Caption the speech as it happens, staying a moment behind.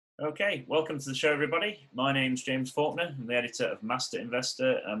Okay, welcome to the show, everybody. My name's James Faulkner. I'm the editor of Master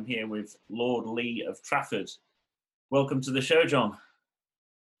Investor. I'm here with Lord Lee of Trafford. Welcome to the show, John.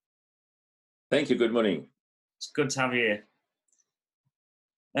 Thank you. Good morning. It's good to have you here.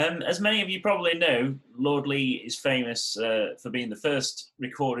 As many of you probably know, Lord Lee is famous for being the first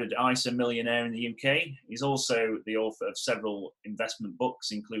recorded ISA millionaire in the UK. He's also the author of several investment books,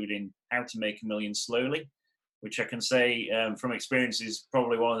 including How to Make a Million Slowly, which I can say from experience is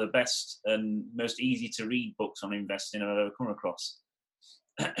probably one of the best and most easy to read books on investing I've ever come across.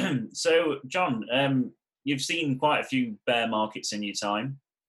 So, John, you've seen quite a few bear markets in your time.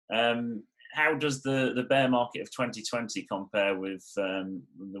 How does the bear market of 2020 compare with the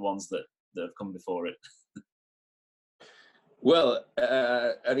ones that have come before it? Well,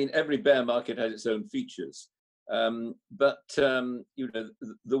 I mean, every bear market has its own features. But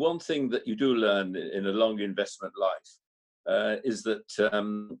the one thing that you do learn in a long investment life is that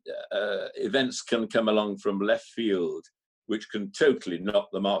events can come along from left field, which can totally knock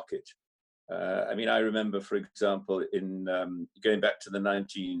the market. I mean, I remember, for example, in going back to the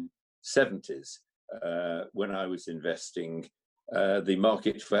 1970s, when I was investing, the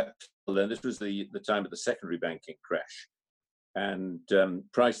market fell, and this was the time of the secondary banking crash, and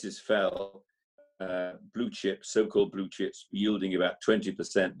prices fell. Blue chips, so-called blue chips, yielding about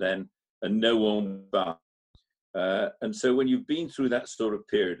 20% then, and no one bought. And so when you've been through that sort of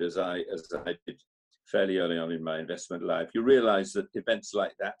period, as I did fairly early on in my investment life, you realize that events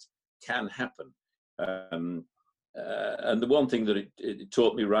like that can happen. And the one thing that it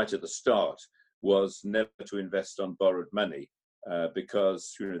taught me right at the start was never to invest on borrowed money,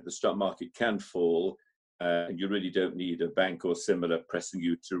 because the stock market can fall, and you really don't need a bank or similar pressing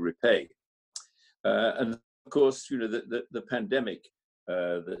you to repay. And of course, the pandemic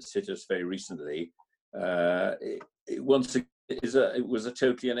that's hit us very recently, it was a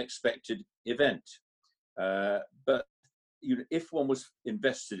totally unexpected event. But if one was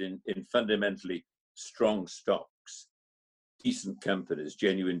invested in fundamentally strong stocks, decent companies,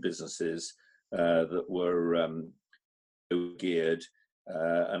 genuine businesses that were geared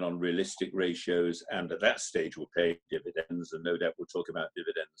and on realistic ratios, and at that stage were paying dividends, and no doubt we'll talk about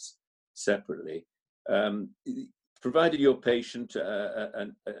dividends separately, provided you're patient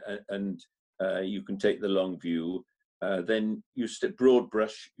and you can take the long view, then broad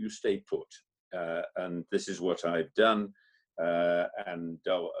brush, you stay put. And this is what I've done. And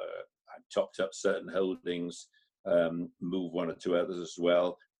I've topped up certain holdings, move one or two others as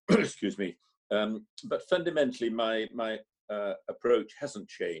well. Excuse me. But fundamentally, my approach hasn't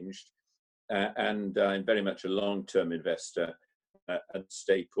changed, and I'm very much a long-term investor. And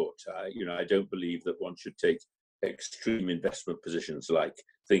stay put. I don't believe that one should take extreme investment positions, like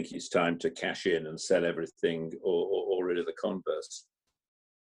think it's time to cash in and sell everything, or rid of the converse.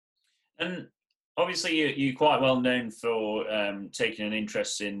 And obviously, you're quite well known for taking an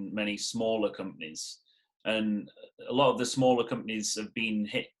interest in many smaller companies, and a lot of the smaller companies have been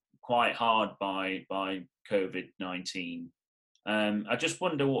hit quite hard by COVID-19. I just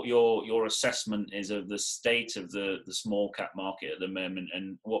wonder what your assessment is of the state of the small cap market at the moment,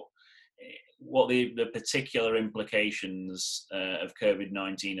 and what the particular implications of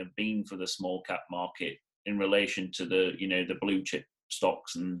COVID-19 have been for the small cap market in relation to the blue chip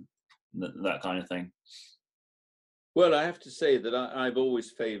stocks and that kind of thing. Well, I have to say that I've always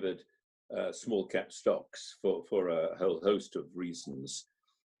favoured small cap stocks for a whole host of reasons.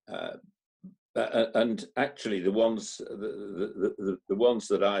 And actually, the ones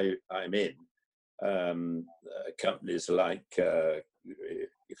that I'm in, companies like,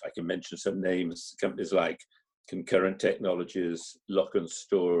 if I can mention some names, companies like Concurrent Technologies, Lock and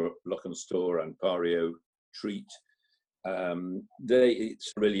Store, Anpario, Treat,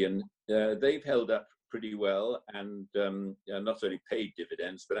 it's brilliant. They've held up pretty well, and not only paid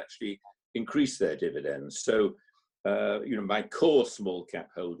dividends, but actually increased their dividends. So, my core small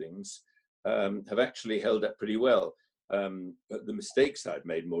cap holdings have actually held up pretty well. But the mistakes I've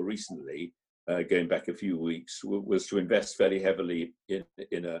made more recently, going back a few weeks, was to invest fairly heavily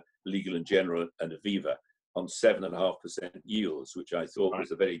in a Legal and General and Aviva on 7.5% yields, which I thought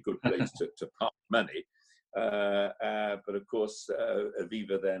was a very good place to park money. But of course,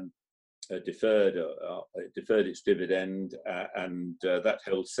 Aviva then deferred its dividend, and that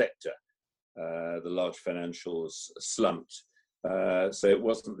whole sector, the large financials, slumped. So it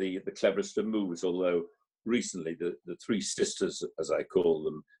wasn't the cleverest of moves, although recently the three sisters, as I call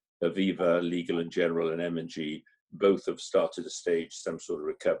them, Aviva, Legal and General, and M&G, both have started to stage some sort of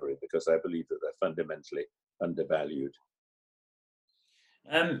recovery, because I believe that they're fundamentally undervalued.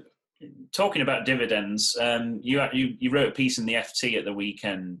 talking about dividends, you wrote a piece in the FT at the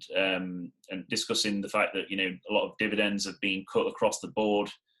weekend, and discussing the fact that a lot of dividends have been cut across the board,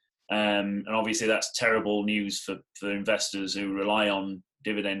 and obviously that's terrible news for investors who rely on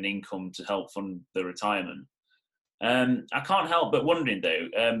dividend income to help fund their retirement. I can't help but wondering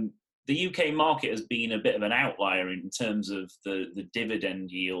though, the UK market has been a bit of an outlier in terms of the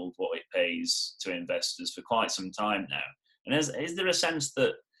dividend yield, what it pays to investors for quite some time now. And is there a sense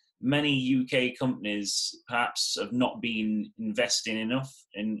that many UK companies perhaps have not been investing enough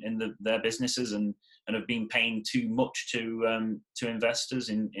in their businesses and have been paying too much to investors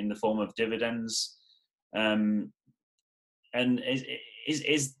in the form of dividends? And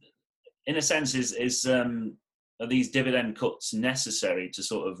is in a sense are these dividend cuts necessary to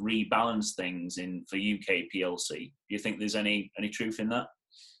sort of rebalance things for UK PLC? Do you think there's any truth in that?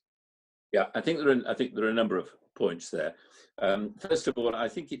 Yeah, I think there are a number of points there. First of all, I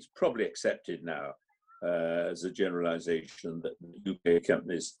think it's probably accepted now as a generalization that UK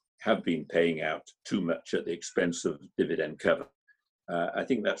companies have been paying out too much at the expense of dividend cover. I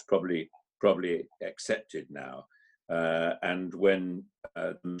think that's probably accepted now. And when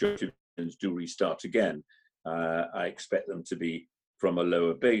the majority of dividends do restart again, I expect them to be from a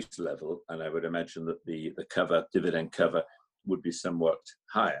lower base level, and I would imagine that the dividend cover would be somewhat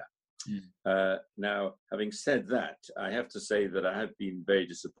higher. Now, having said that, I have to say that I have been very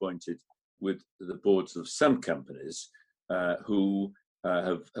disappointed with the boards of some companies who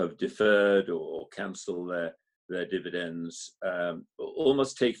have deferred or cancelled their dividends,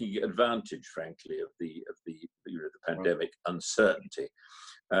 almost taking advantage, frankly, of the pandemic uncertainty.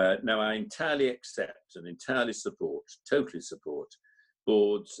 Now, I entirely accept and totally support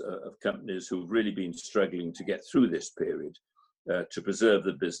boards of companies who've really been struggling to get through this period to preserve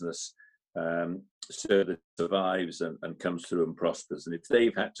the business so that it survives and comes through and prospers. And if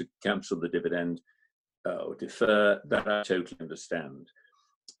they've had to cancel the dividend or defer, that I totally understand.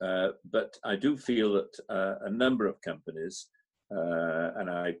 But I do feel that a number of companies, and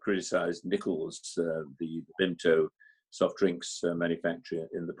I criticised Nichols, the Vimto soft drinks manufacturer,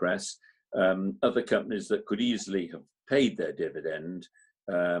 in the press, other companies that could easily have paid their dividend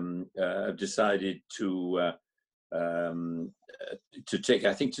have decided to take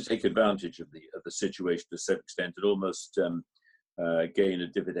advantage of the situation to some extent and almost gain a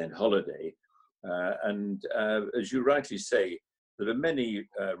dividend holiday. And as you rightly say, there are many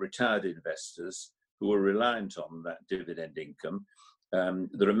retired investors who are reliant on that dividend income.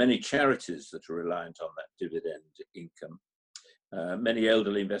 There are many charities that are reliant on that dividend income. Many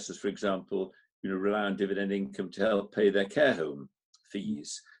elderly investors, for example, rely on dividend income to help pay their care home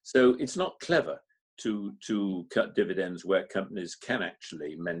fees. So it's not clever to cut dividends where companies can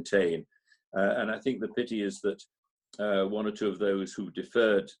actually maintain. And I think the pity is that one or two of those who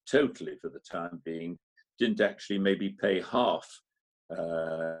deferred totally for the time being didn't actually maybe pay half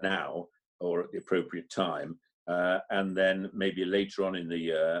now or at the appropriate time. And then maybe later on in the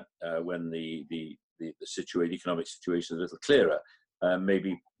year, when the economic situation is a little clearer, maybe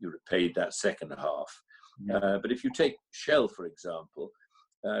you would have paid that second half. Yeah. But if you take Shell, for example,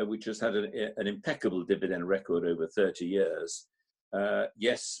 which has had an impeccable dividend record over 30 years,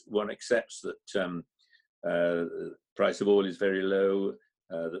 yes, one accepts that the price of oil is very low,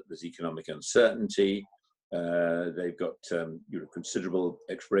 that there's economic uncertainty. They've got considerable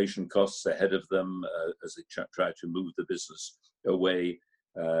exploration costs ahead of them as they try to move the business away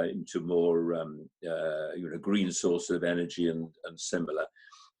into more green source of energy and similar.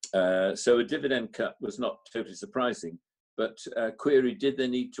 So a dividend cut was not totally surprising, but query, did they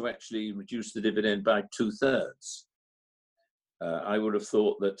need to actually reduce the dividend by 2/3? I would have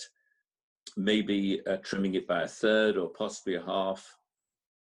thought that maybe trimming it by 1/3 or possibly a half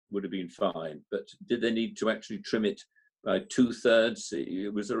would have been fine, but did they need to actually trim it by 2/3?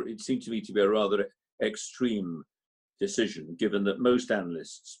 It seemed to me to be a rather extreme decision, given that most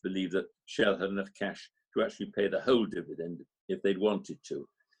analysts believe that Shell had enough cash to actually pay the whole dividend if they'd wanted to.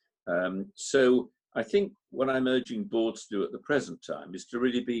 So I think what I'm urging boards to do at the present time is to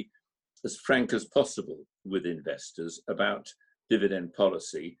really be as frank as possible with investors about dividend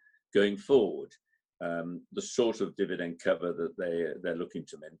policy going forward. The sort of dividend cover that they're looking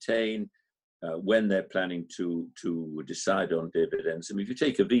to maintain, when they're planning to decide on dividends. I mean, if you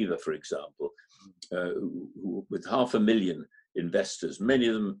take Aviva, for example, with 500,000 investors, many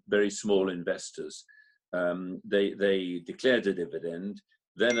of them very small investors, they declared a dividend.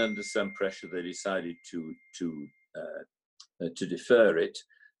 Then, under some pressure, they decided to defer it.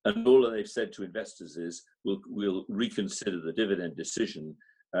 And all that they've said to investors is, we'll reconsider the dividend decision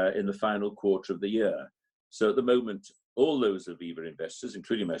in the final quarter of the year. So at the moment, all those Aviva investors,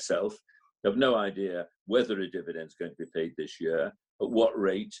 including myself, have no idea whether a dividend is going to be paid this year, at what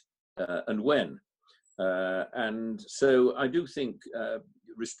rate, and when. And so I do think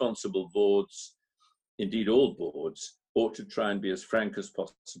responsible boards, indeed all boards, ought to try and be as frank as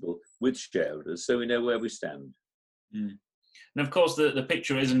possible with shareholders so we know where we stand. Mm. And of course, the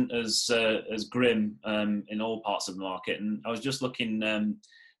picture isn't as grim in all parts of the market. And I was just looking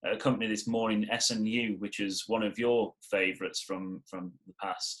at a company this morning, S&U, which is one of your favourites from the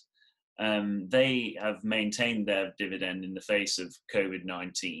past. They have maintained their dividend in the face of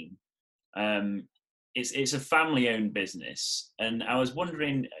COVID-19. It's a family-owned business, and I was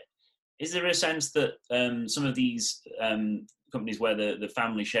wondering, is there a sense that some of these companies where the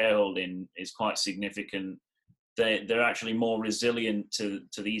family shareholding is quite significant, they're actually more resilient to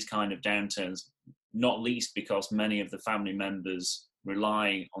these kind of downturns, not least because many of the family members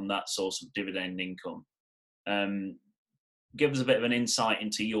rely on that source of dividend income? Give us a bit of an insight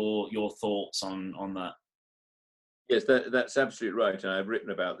into your thoughts on that. Yes, that's absolutely right, and I've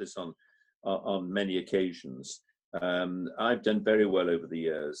written about this on many occasions. I've done very well over the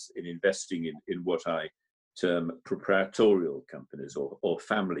years in investing in what I term proprietorial companies or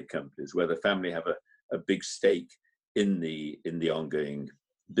family companies, where the family have a big stake in the ongoing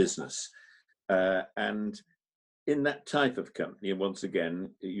business. And in that type of company, and once again,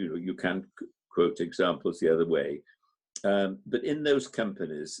 you can quote examples the other way, but in those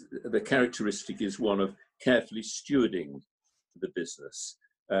companies, the characteristic is one of carefully stewarding the business,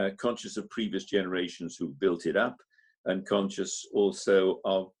 conscious of previous generations who built it up, and conscious also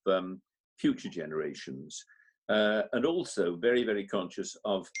of future generations, and also very, very conscious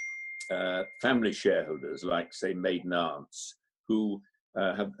of family shareholders, like, say, maiden aunts, who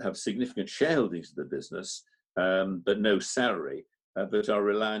have significant shareholdings in the business, but no salary, but are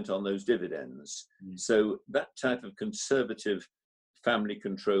reliant on those dividends. So that type of conservative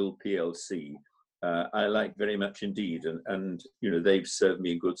family-controlled PLC, I like very much indeed, and they've served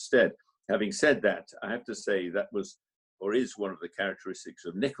me in good stead. Having said that, I have to say that was, or is, one of the characteristics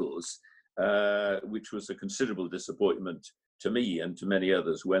of Nichols, which was a considerable disappointment to me and to many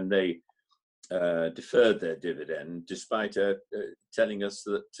others when they deferred their dividend, despite telling us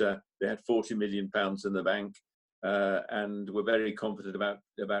that they had £40 million in the bank and were very confident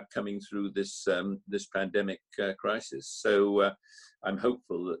about coming through this pandemic crisis. So I'm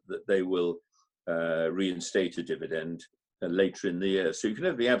hopeful that they will reinstate a dividend later in the year. So you can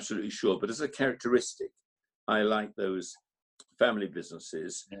never be absolutely sure, but as a characteristic, I like those family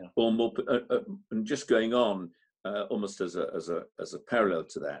businesses, or more, and just going on almost as a parallel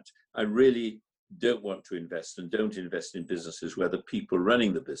to that, I really don't want to invest and don't invest in businesses where the people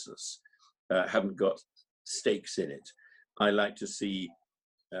running the business haven't got stakes in it. I like to see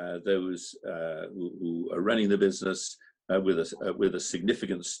those who are running the business with a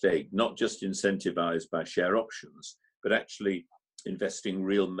significant stake, not just incentivized by share options, but actually investing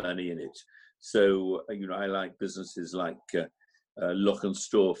real money in it. So I like businesses like Lock and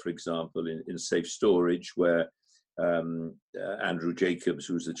Store, for example, in safe storage, where Andrew Jacobs,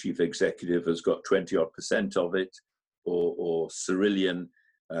 who's the chief executive, has got 20% of it, or Cerillion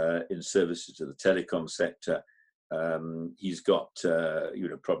in services to the telecom sector. He's got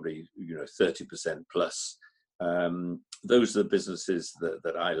probably 30% plus. Those are the businesses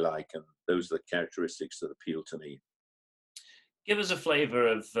that I like, and those are the characteristics that appeal to me. Give us a flavour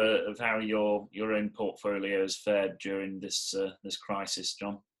of how your own portfolio has fared during this crisis,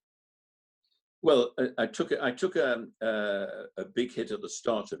 John. Well, I took a big hit at the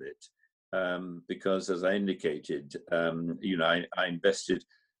start of it because, as I indicated, I invested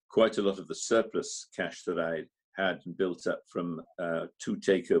quite a lot of the surplus cash that I had and built up from two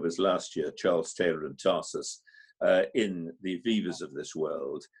takeovers last year, Charles Taylor and Tarsus, in the Avivas of this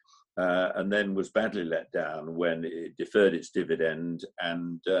world. And then was badly let down when it deferred its dividend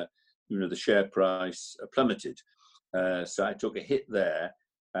and the share price plummeted. So I took a hit there,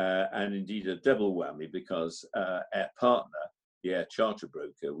 and indeed a double whammy, because Air Partner, the air charter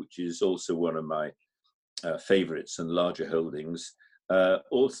broker, which is also one of my favourites and larger holdings,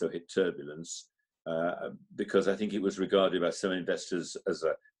 also hit turbulence because I think it was regarded by some investors as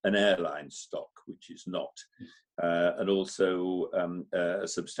an airline stock, which is not. And also a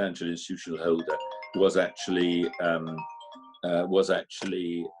substantial institutional holder was actually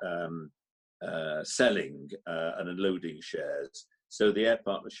selling and unloading shares. So the Air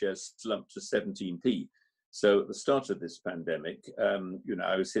Partner shares slumped to 17p. So at the start of this pandemic,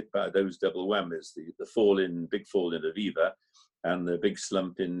 I was hit by those double whammies: the big fall in Aviva, and the big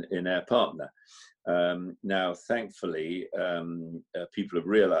slump in Air Partner. Now, thankfully, people have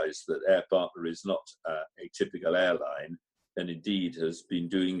realized that Air Partner is not a typical airline, and indeed has been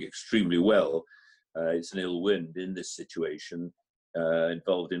doing extremely well. It's an ill wind in this situation,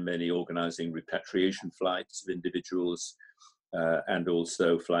 involved in many organizing repatriation flights of individuals, and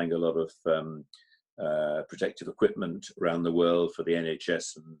also flying a lot of protective equipment around the world for the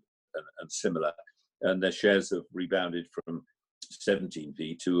NHS and similar. And their shares have rebounded from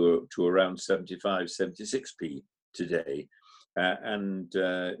 17p to around 75, 76p today. And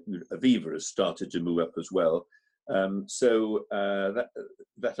Aviva has started to move up as well. So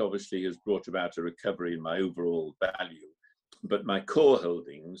that obviously has brought about a recovery in my overall value. But my core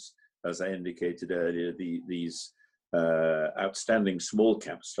holdings, as I indicated earlier, these outstanding small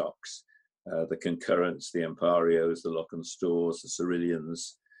cap stocks, the Concurrents, the Amparios, the Lockenstores, the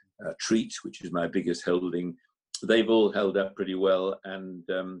Cerillions, Treat, which is my biggest holding, they've all held up pretty well, and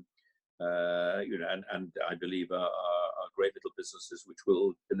and I believe are great little businesses which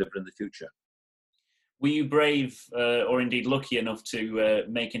will deliver in the future. Were you brave, or indeed lucky enough to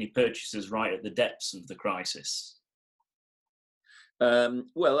make any purchases right at the depths of the crisis?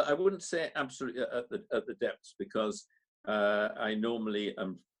 Well, I wouldn't say absolutely at the depths, because I normally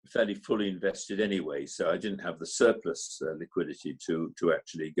am fairly fully invested anyway, so I didn't have the surplus liquidity to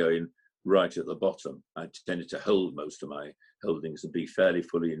actually go in right at the bottom. I tended to hold most of my holdings and be fairly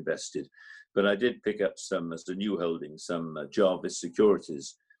fully invested, but I did pick up some as a new holding, some Jarvis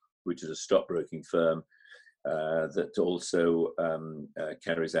Securities, which is a stockbroking firm that also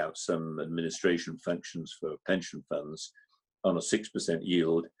carries out some administration functions for pension funds on a 6%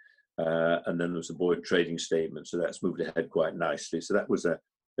 yield. And then there was a Boyd trading statement, so that's moved ahead quite nicely. So that was a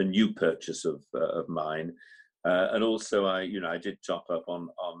new purchase of mine. And also I did top up on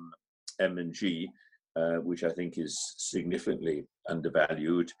M&G, which I think is significantly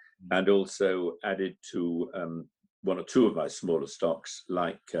undervalued, and also added to one or two of my smaller stocks,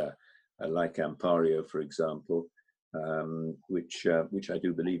 like Ampario, for example, which I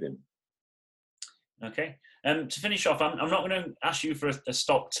do believe in. Okay. To finish off, I'm not going to ask you for a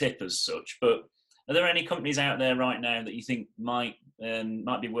stock tip as such, but are there any companies out there right now that you think might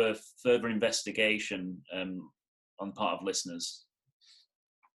be worth further investigation on part of listeners?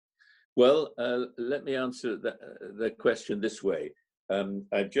 Well, let me answer the question this way.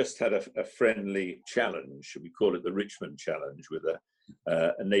 I've just had a friendly challenge. We call it the Richmond Challenge, with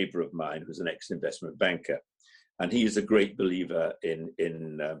a neighbour of mine who's an ex-investment banker, and he is a great believer in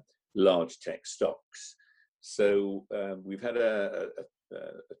large tech stocks. So we've had a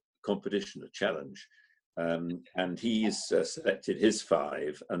competition, a challenge, and he's selected his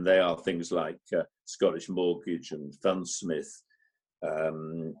 5, and they are things like Scottish Mortgage and Fundsmith,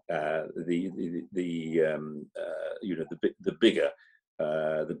 the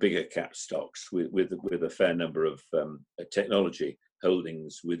bigger cap stocks with a fair number of technology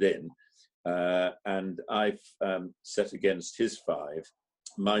holdings within, and I've set against his 5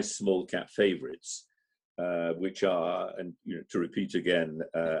 my small cap favorites, which are, and to repeat again,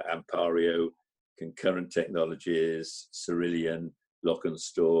 Ampario, Concurrent Technologies, Cerillion,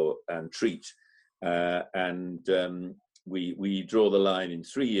 Lockenstore, and Treat, and we draw the line in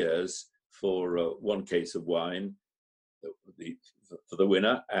 3 years for 1 case of wine for the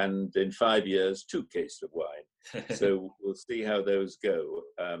winner, and in 5 years 2 cases of wine. So we'll see how those go.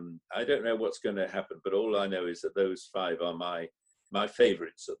 I don't know what's going to happen, but all I know is that those 5 are my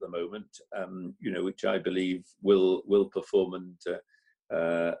favorites at the moment, which I believe will perform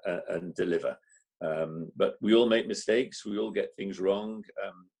and deliver. But we all make mistakes. We all get things wrong.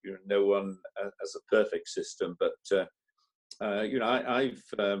 No one has a perfect system, but I've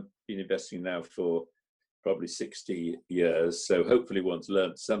been investing now for probably 60 years. So hopefully one's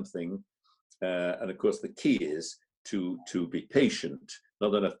learned something. And of course, the key is to be patient.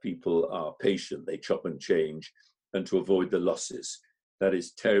 Not enough people are patient. They chop and change, and to avoid the losses. That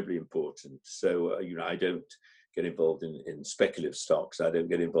is terribly important. So, I don't get involved in speculative stocks. I don't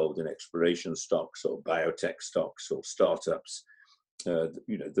get involved in exploration stocks or biotech stocks or startups. A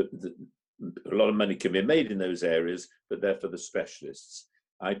lot of money can be made in those areas, but they're for the specialists.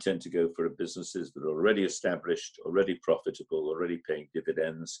 I tend to go for businesses that are already established, already profitable, already paying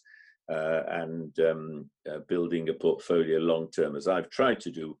dividends, and building a portfolio long term, as I've tried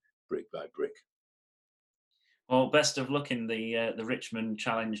to do brick by brick. Well, best of luck in the Richmond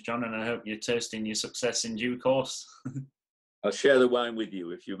Challenge, John, and I hope you're toasting your success in due course. I'll share the wine with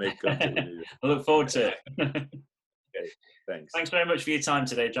you if you make contact with me. I look forward to it. Okay, thanks. Thanks very much for your time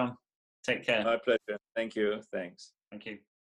today, John. Take care. My pleasure. Thank you. Thanks. Thank you.